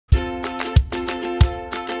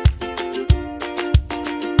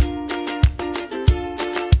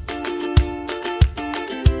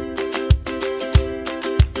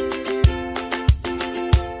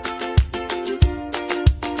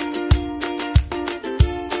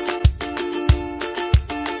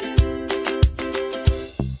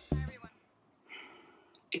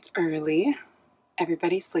early.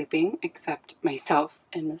 Everybody's sleeping except myself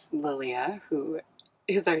and Miss Lilia, who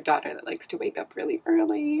is our daughter that likes to wake up really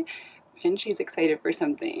early and she's excited for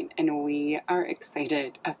something. And we are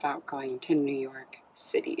excited about going to New York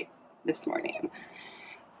City this morning.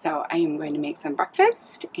 So I am going to make some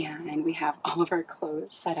breakfast and we have all of our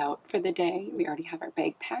clothes set out for the day. We already have our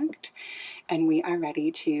bag packed and we are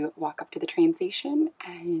ready to walk up to the train station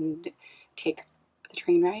and take the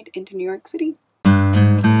train ride into New York City.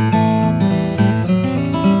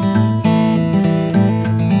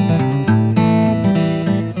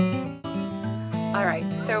 Alright,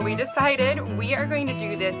 so we decided we are going to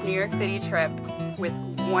do this New York City trip with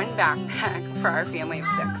one backpack for our family of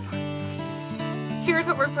 6. Here's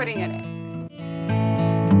what we're putting in it.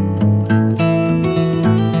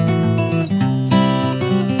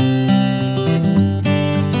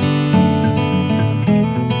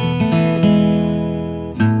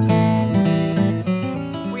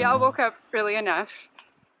 We all woke up early enough,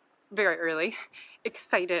 very early,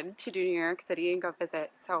 excited to do New York City and go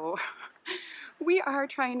visit. So we are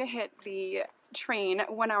trying to hit the train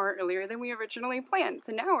 1 hour earlier than we originally planned.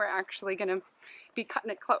 So now we're actually going to be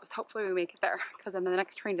cutting it close. Hopefully we make it there because then the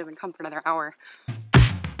next train doesn't come for another hour.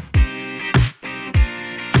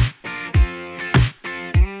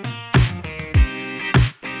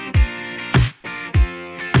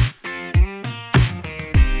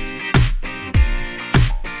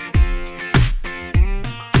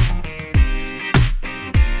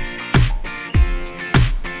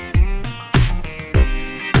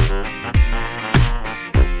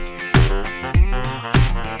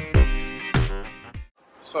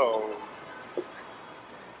 So,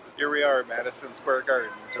 here we are at Madison Square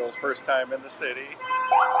Garden, Joel's first time in the city.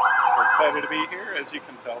 We're excited to be here. As you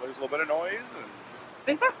can tell, there's a little bit of noise. And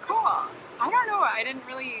This is cool. I don't know, I didn't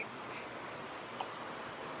really...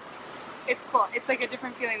 It's cool. It's like a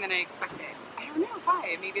different feeling than I expected. I don't know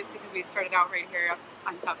why. Maybe it's because we started out right here up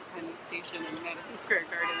on top of Penn Station in Madison Square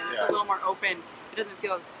Garden and it's a little more open. It doesn't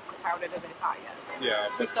feel as crowded as I thought yet. yeah,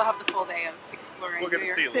 We still have the full day of exploring we're going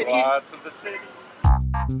New to York see City. lots of the city.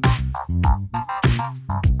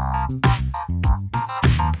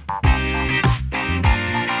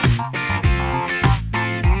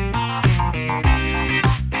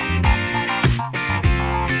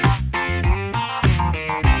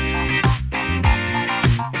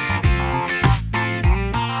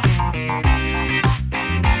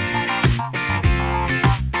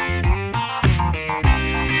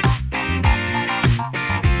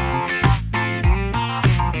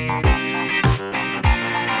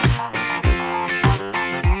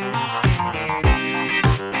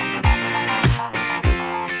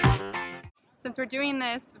 Since we're doing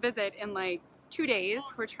this visit in like 2 days,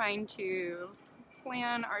 we're trying to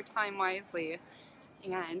plan our time wisely.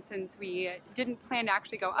 And since we didn't plan to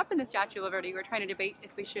actually go up in the Statue of Liberty, we're trying to debate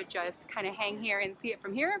if we should just kind of hang here and see it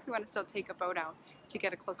from here, if we want to still take a boat out to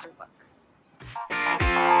get a closer look.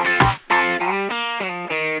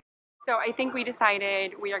 So I think we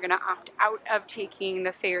decided we are going to opt out of taking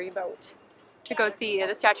the ferry boat to go see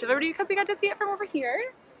the Statue of Liberty because we got to see it from over here.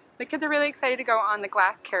 The kids are really excited to go on the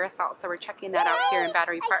glass carousel, so we're checking that out here in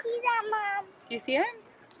Battery Park. I see that, Mom. Do you see it?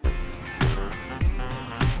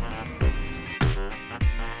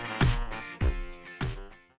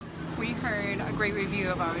 We heard a great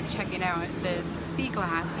review about checking out this sea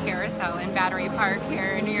glass carousel in Battery Park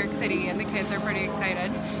here in New York City, and the kids are pretty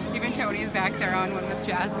excited. Even Tony's back there on one with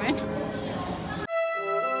Jasmine.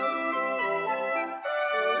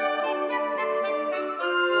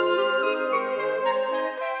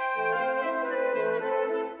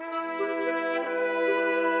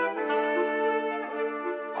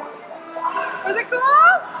 Was it cool?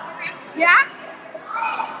 Yeah?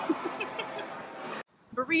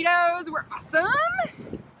 Burritos were awesome.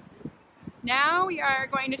 Now we are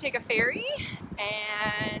going to take a ferry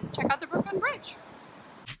and check out the Brooklyn Bridge.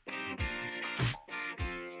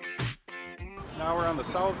 Now we're on the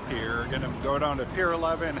South Pier. Going to go down to Pier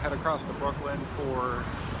 11, head across to Brooklyn for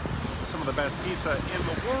some of the best pizza in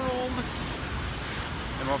the world.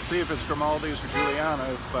 And we'll see if it's Grimaldi's or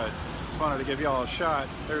Giuliana's, but just wanted to give y'all a shot.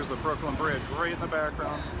 There's the Brooklyn Bridge right in the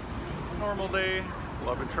background. Normal day,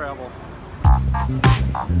 love and travel.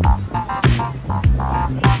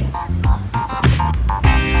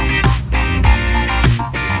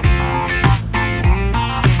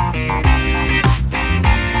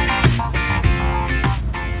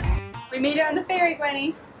 We made it on the ferry,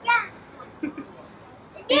 Gwenny. Yeah. You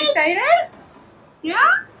excited? Yeah?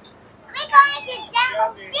 We're going to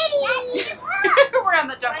Double City. We're on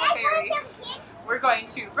the double ferry. We're going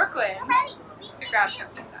to Brooklyn to grab some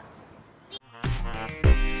pizza.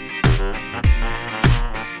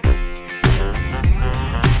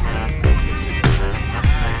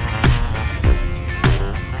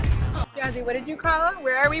 Jazzy, what did you call it?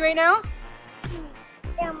 Where are we right now?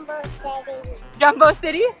 Dumbo City. Dumbo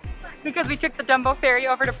City? Because we took the Dumbo ferry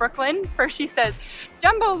over to Brooklyn. First she says,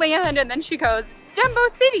 Dumbo Land, and then she goes,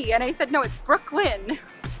 Dumbo City. And I said, no, it's Brooklyn.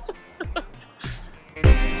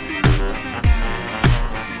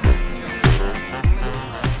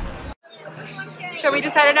 So we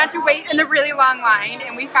decided not to wait in the really long line,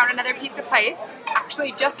 and we found another pizza place,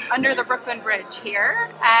 actually just under the Brooklyn Bridge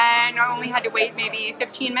here, and I only had to wait maybe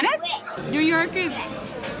 15 minutes. New York is,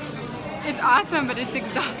 it's awesome, but it's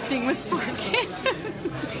exhausting with 4 kids.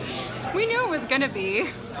 We knew it was gonna be.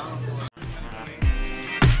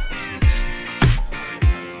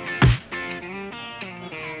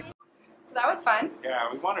 So that was fun.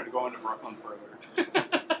 Yeah, we wanted to go into Brooklyn further.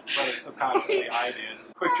 But subconsciously I did.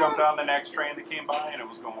 Quick jump down the next train that came by and it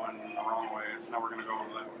was going the wrong way, so now we're going to go over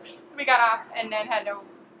that way. We got off and then had to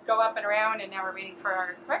go up and around, and now we're waiting for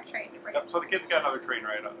our correct train to bring us. Yep, so the kids got another train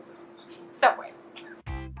ride out of it. Subway.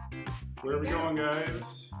 Where are we going,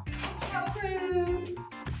 guys? Hotel room.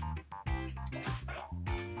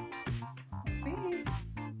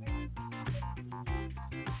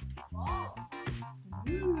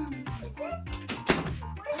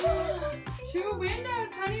 Two windows,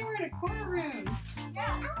 honey, we're in a corner room.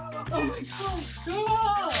 Yeah. Oh my gosh, cool.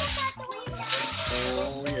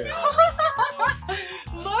 Oh yeah.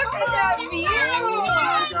 Look at that view. Oh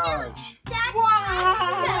my gosh.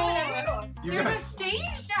 Wow. You There's a guys,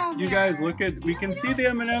 stage down there. you guys look at, we can see the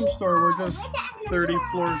M&M store. We're just 30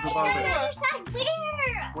 floors above it.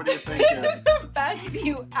 What do you think? This is the best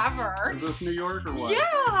view ever. Is this New York or what?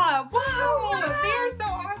 Yeah, wow, they are so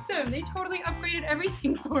awesome. They totally upgraded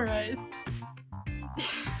everything for us.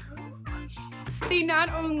 They not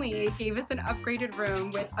only gave us an upgraded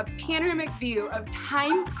room with a panoramic view of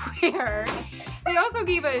Times Square, they also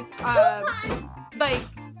gave us like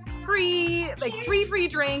 3 free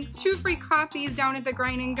drinks, 2 free coffees down at the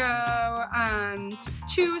Grind and Go,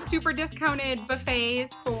 2 super discounted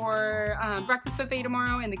buffets for breakfast buffet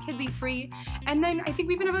tomorrow, and the kids eat free. And then I think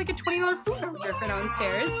we even have like a $20 food voucher for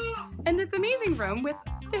downstairs. And this amazing room with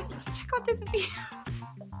this, check out this view.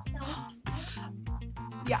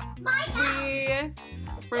 Yeah,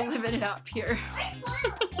 we're living it up here.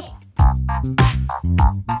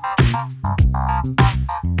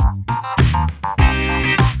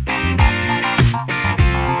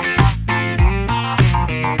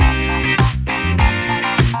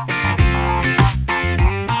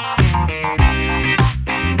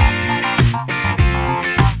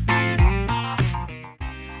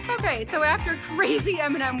 Okay, so after crazy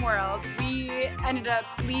M&M world, we ended up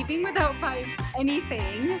leaving without buying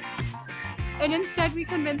anything. And instead we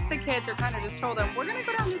convinced the kids, or kind of just told them, we're gonna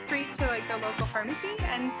go down the street to like the local pharmacy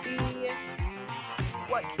and see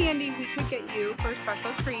what candy we could get you for a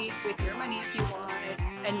special treat with your money if you want.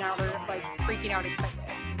 And now they're like freaking out excited.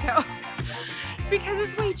 So, because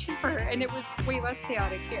it's way cheaper and it was way less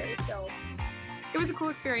chaotic here. So it was a cool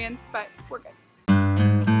experience, but we're good.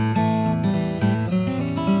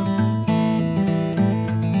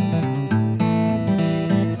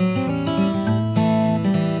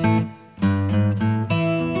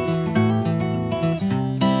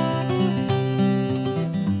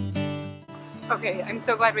 Okay, I'm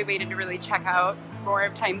so glad we waited to really check out more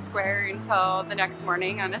of Times Square until the next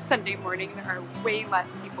morning. On a Sunday morning, there are way less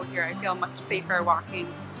people here. I feel much safer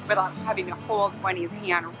walking without having to hold Wendy's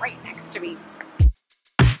hand right next to me.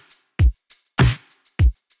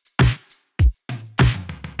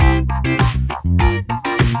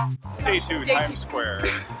 Day 2, Times Square.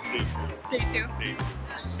 Day 2. Day 2.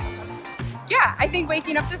 Yeah, I think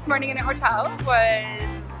waking up this morning in a hotel was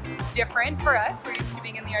different for us. We're used to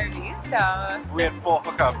being in the RV, so We had full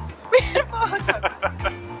hookups. we had full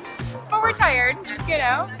hookups. But we're tired, you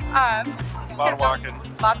know. A lot of walking.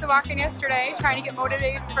 Lots of walking yesterday, trying to get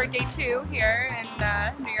motivated for day 2 here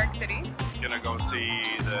in New York City. Gonna go see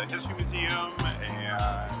the History Museum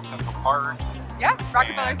and Central Park. Yeah,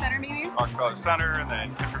 Rockefeller Center maybe. Rockefeller Center, and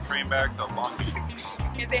then catch our train back to Long Beach.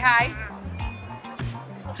 Can you say hi?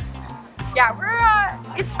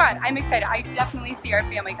 Yeah, it's fun. I'm excited. I definitely see our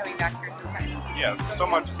family coming back here sometime. Yes, so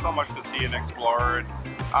much to see and explore. And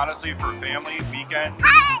honestly, for a family weekend,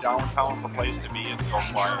 downtown's the place to be. It's so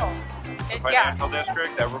quiet. The financial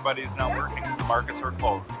district, everybody's not working because the markets are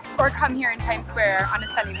closed. Or come here in Times Square on a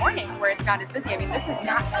Sunday morning where it's not as busy. I mean, this is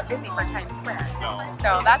not that busy for Times Square. No.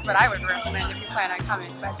 So that's what I would recommend if you plan on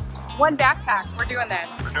coming. But one backpack, we're doing this.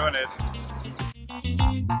 We're doing it.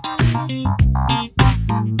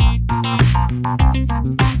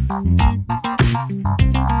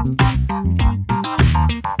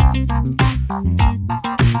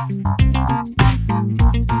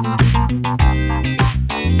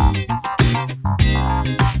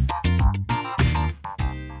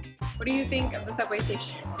 do you think of the subway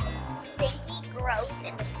station? Stinky, gross,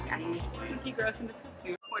 and disgusting. Stinky, gross, and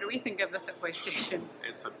disgusting. What do we think of the subway station?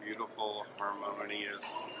 It's a beautiful, harmonious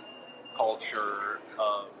culture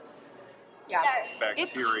of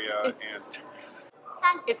bacteria and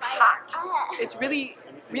it's hot. It's really,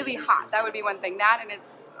 really hot. That would be one thing. That, and it's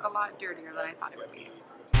a lot dirtier than I thought it would be.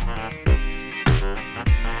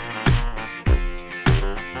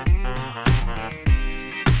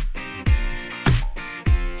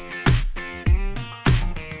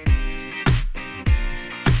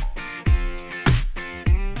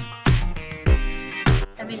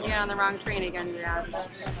 I think you're on the wrong train again, Jazz.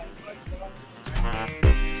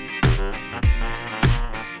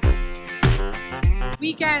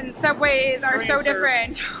 Weekend subways are so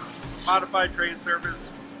different. Modified train service.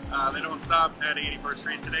 They don't stop at 81st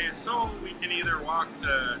Street today, so we can either walk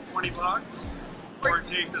the 20 blocks or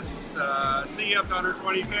take this C up to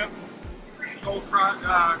 125th, go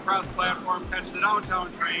across the platform, catch the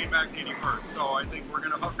downtown train back to 81st. So I think we're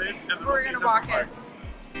going to hoof it and then we're going to walk it.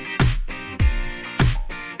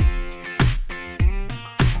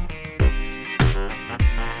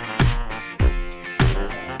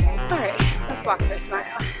 Alright, let's walk this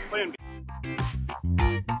mile. Plan B.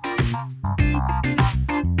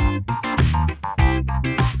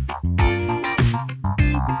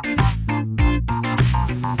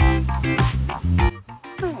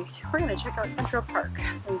 Alright, we're going to check out Central Park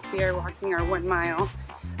since we are walking our 1 mile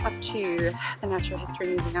up to the Natural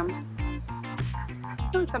History Museum.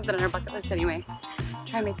 It was something on our bucket list anyway.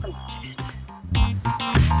 Try and make the most of it.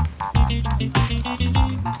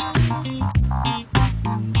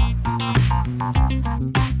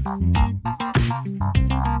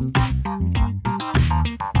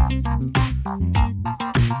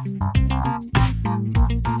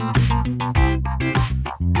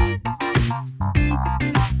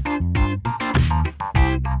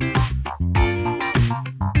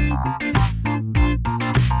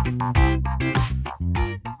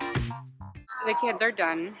 The kids are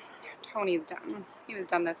done. Tony's done. He was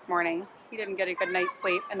done this morning. He didn't get a good night's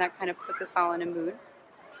sleep, and that kind of puts us all in a mood.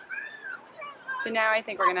 So now I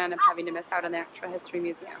think we're going to end up having to miss out on the Natural History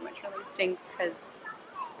Museum, which really stinks because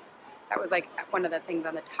that was like one of the things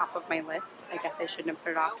on the top of my list. I guess I shouldn't have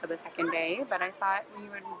put it off till the second day, but I thought we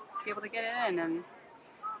would be able to get in, and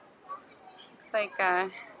looks like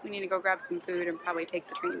we need to go grab some food and probably take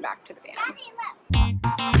the train back to the van.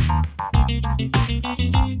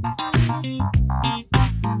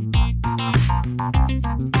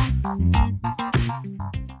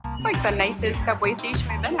 It's like the nicest subway station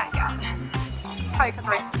we've been at yet. Probably because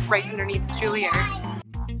we're right underneath Juilliard.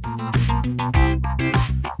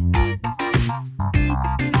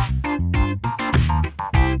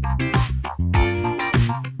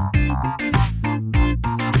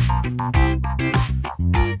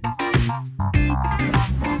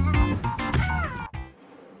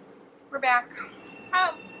 We're back.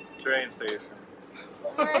 Home. Train station.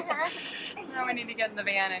 Now we need to get in the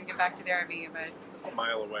van and get back to the RV, but A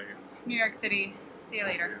mile away. New York City. See you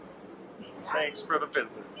later. Thanks for the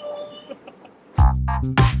visit.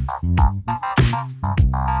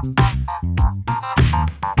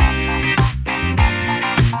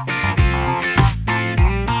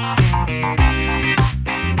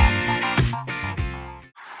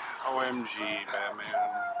 OMG, Batman.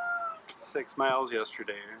 6 miles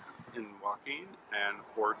yesterday in walking, and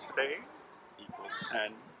 4 today equals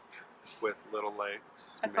 10 with little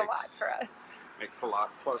legs. That's a lot for us. Makes a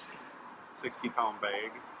lot, plus 60-pound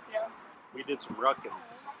bag. Yeah. We did some rucking.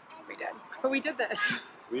 We did. But we did this.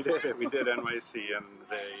 We did it. We did NYC in a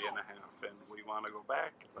day and a half, and we want to go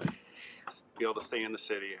back, but be able to stay in the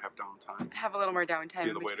city, have downtime. Have a little more downtime.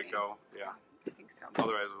 Be the way to go, yeah. I think so.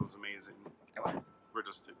 Otherwise, it was amazing. It was. We're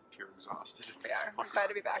just pure exhausted. We are. We're glad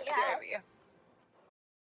to be back to the RV.